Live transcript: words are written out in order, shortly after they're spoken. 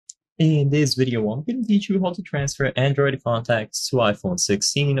In this video, I'm going to teach you how to transfer Android contacts to iPhone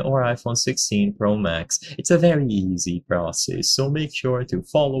 16 or iPhone 16 Pro Max. It's a very easy process, so make sure to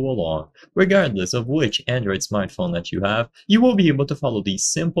follow along. Regardless of which Android smartphone that you have, you will be able to follow these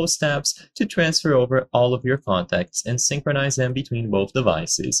simple steps to transfer over all of your contacts and synchronize them between both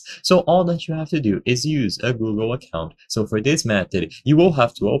devices. So all that you have to do is use a Google account. So for this method, you will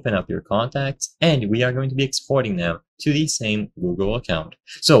have to open up your contacts and we are going to be exporting them to the same Google account.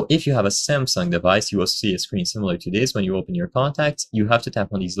 So if you have a Samsung device, you will see a screen similar to this. When you open your contacts, you have to tap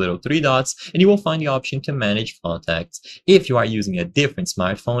on these little three dots and you will find the option to manage contacts. If you are using a different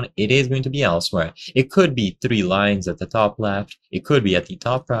smartphone, it is going to be elsewhere. It could be three lines at the top left, it could be at the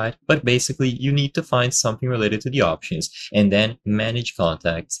top right, but basically you need to find something related to the options and then manage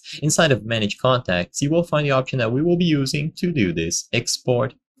contacts. Inside of manage contacts, you will find the option that we will be using to do this,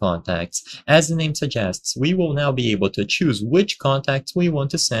 export contacts. As the name suggests, we will now be able to choose which contacts we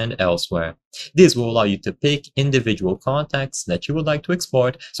want to send elsewhere. This will allow you to pick individual contacts that you would like to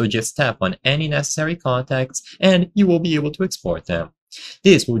export, so just tap on any necessary contacts and you will be able to export them.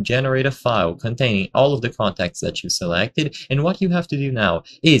 This will generate a file containing all of the contacts that you selected, and what you have to do now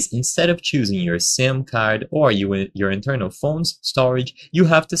is, instead of choosing your SIM card or your internal phone's storage, you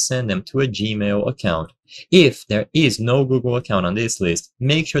have to send them to a Gmail account. If there is no Google account on this list,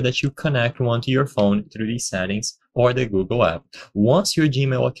 make sure that you connect one to your phone through the settings or the Google app. Once your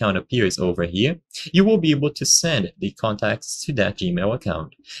Gmail account appears over here, you will be able to send the contacts to that Gmail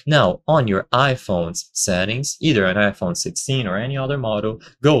account. Now, on your iPhone's settings, either an iPhone 16 or any other model,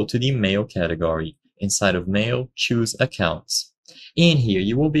 go to the Mail category. Inside of Mail, choose Accounts. In here,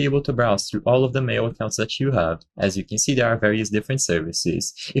 you will be able to browse through all of the mail accounts that you have. As you can see, there are various different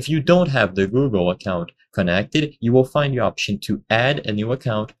services. If you don't have the Google account connected, you will find the option to add a new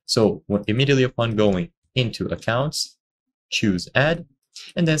account. So immediately upon going into Accounts, choose Add,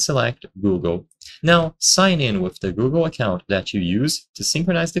 and then select Google. Now, sign in with the Google account that you use to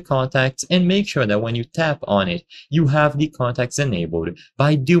synchronize the contacts and make sure that when you tap on it, you have the contacts enabled.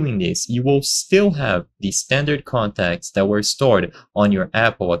 By doing this, you will still have the standard contacts that were stored on your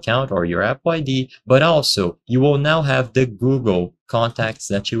Apple account or your Apple ID, but also you will now have the Google contacts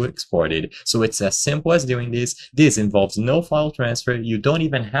that you exported. So it's as simple as doing this. This involves no file transfer. You don't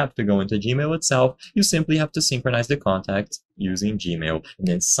even have to go into Gmail itself. You simply have to synchronize the contacts using Gmail and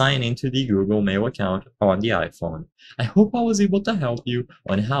then sign into the Google Mail account on the iPhone. I hope I was able to help you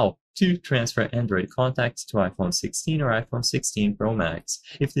on how to transfer Android contacts to iPhone 16 or iPhone 16 Pro Max.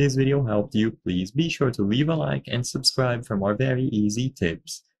 If this video helped you, please be sure to leave a like and subscribe for more very easy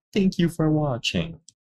tips. Thank you for watching.